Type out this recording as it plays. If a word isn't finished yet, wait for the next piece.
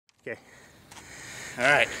Okay. All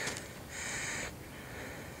right.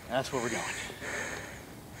 That's where we're going.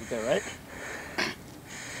 Is that right?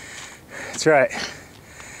 That's right.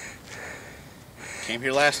 Came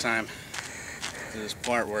here last time to this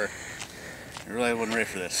part where I really wasn't ready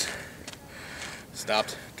for this.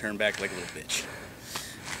 Stopped, turned back like a little bitch.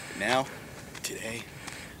 But now, today,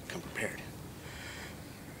 come prepared.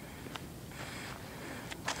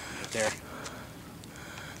 Right there.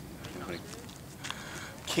 I'm gonna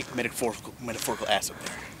kick metaphorical ass up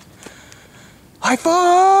there.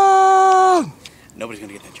 iPhone! Nobody's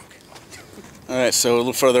gonna get that joke. Alright, so a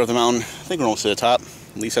little further up the mountain. I think we're almost to the top.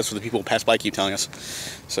 At least that's what the people who pass by keep telling us.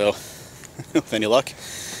 So, with any luck,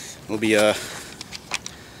 we'll be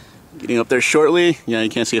getting up there shortly. Yeah, you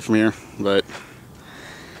can't see it from here, but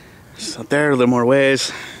it's up there a little more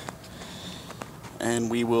ways. And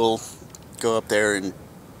we will go up there and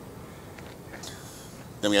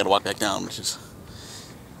then we gotta walk back down, which is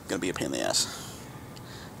gonna be a pain in the ass.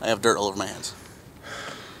 I have dirt all over my hands.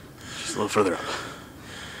 Just a little further up.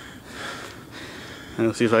 And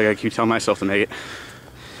let's see if I gotta keep telling myself to make it.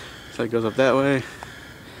 So it goes up that way. I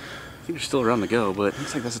think there's still a run to go, but it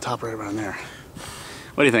looks like that's the top right around there.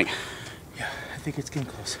 What do you think? Yeah, I think it's getting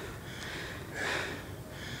close.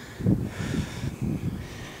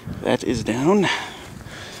 That is down.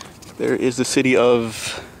 There is the city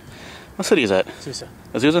of... What city is that? Azusa.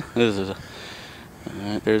 Azusa? It is Azusa.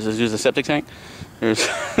 There's Azusa septic tank. There's...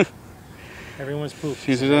 Everyone's poop.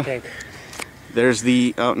 Azusa. There's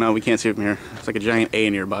the... Oh, no, we can't see it from here. It's like a giant A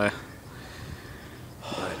nearby.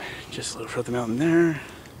 But just a little further mountain there.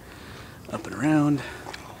 Up and around.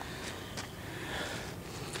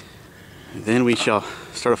 And then we shall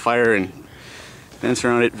start a fire and dance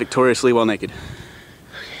around it victoriously while naked.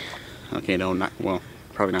 Okay, no, not... Well,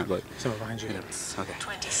 probably not, but... Someone behind you. Okay.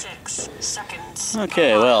 26 seconds.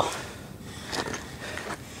 Okay, well...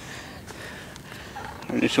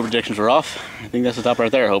 Our initial projections were off. I think that's the top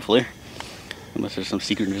right there, hopefully. Unless there's some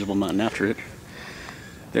secret invisible mountain after it.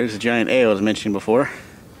 There's the giant A I was mentioning before.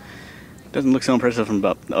 Doesn't look so impressive from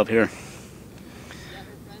up here.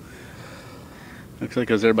 Looks like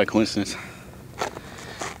it was there by coincidence.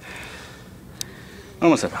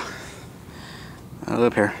 Almost up.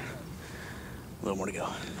 Up here. A little more to go.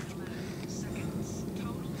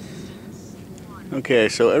 Okay,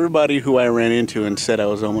 so everybody who I ran into and said I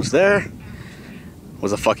was almost there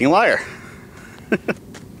was a fucking liar.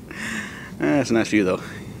 That's a nice view though.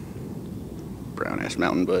 Brown ass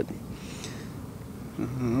mountain, but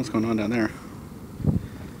what's going on down there?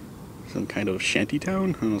 Some kind of shanty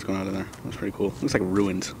town? I don't know what's going on down there. That's pretty cool. Looks like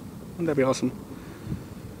ruins. Wouldn't that be awesome?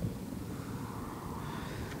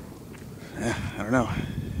 Yeah, I don't know.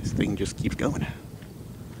 This thing just keeps going.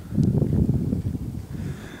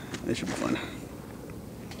 This should be fun.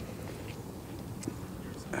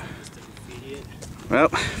 Well,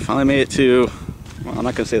 finally made it to, well, I'm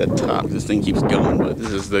not gonna say the top. This thing keeps going, but this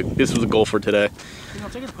was the goal for today. You know,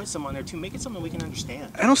 if they're gonna put some on there too, make it something we can understand.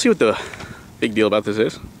 I don't see what the big deal about this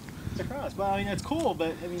is. It's a cross. Well, I mean, that's cool,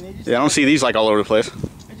 but I mean, they just... Yeah, I don't see these like all over the place.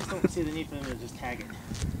 I just don't see the need for them to just tag it.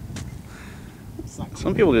 It's not cool.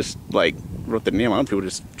 Some people just like wrote the name on. People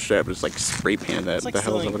just straight up just like spray painted that. It's like the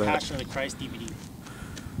hell's stealing over that? Passion of the Christ DVD.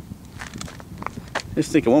 I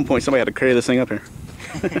just think at one point somebody had to carry this thing up here.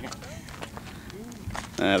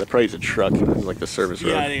 They probably used a truck. It was like the service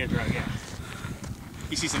road. Yeah, I think it's right, yeah.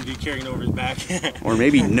 You see some dude carrying it over his back. Or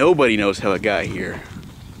maybe nobody knows how it got here.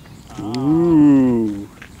 Ooh.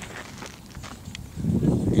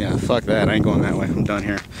 Yeah, fuck that. I ain't going that way. I'm done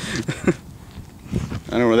here. I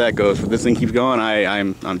don't know where that goes, but this thing keeps going.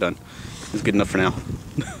 I'm done. It's good enough for now.